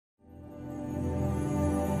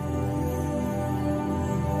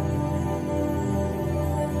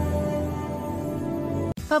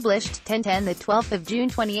Published 10:10 the 12th of June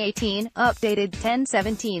 2018, updated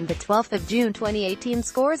 10:17 the 12th of June 2018.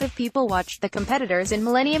 Scores of people watched the competitors in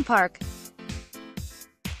Millennium Park.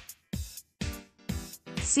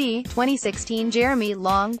 C. 2016 Jeremy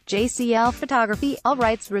Long, JCL Photography. All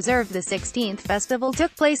rights reserved. The 16th festival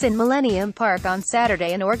took place in Millennium Park on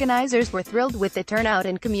Saturday and organizers were thrilled with the turnout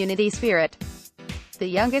and community spirit. The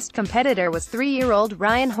youngest competitor was 3-year-old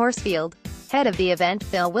Ryan Horsfield. Head of the event,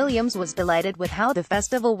 Phil Williams, was delighted with how the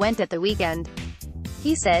festival went at the weekend.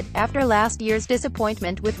 He said, "After last year's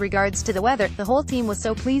disappointment with regards to the weather, the whole team was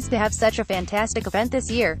so pleased to have such a fantastic event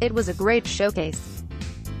this year. It was a great showcase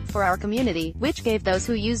for our community, which gave those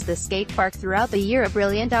who use the skate park throughout the year a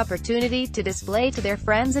brilliant opportunity to display to their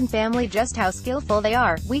friends and family just how skillful they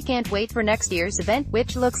are. We can't wait for next year's event,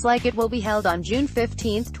 which looks like it will be held on June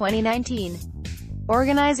 15, 2019.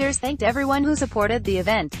 Organizers thanked everyone who supported the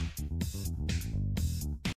event.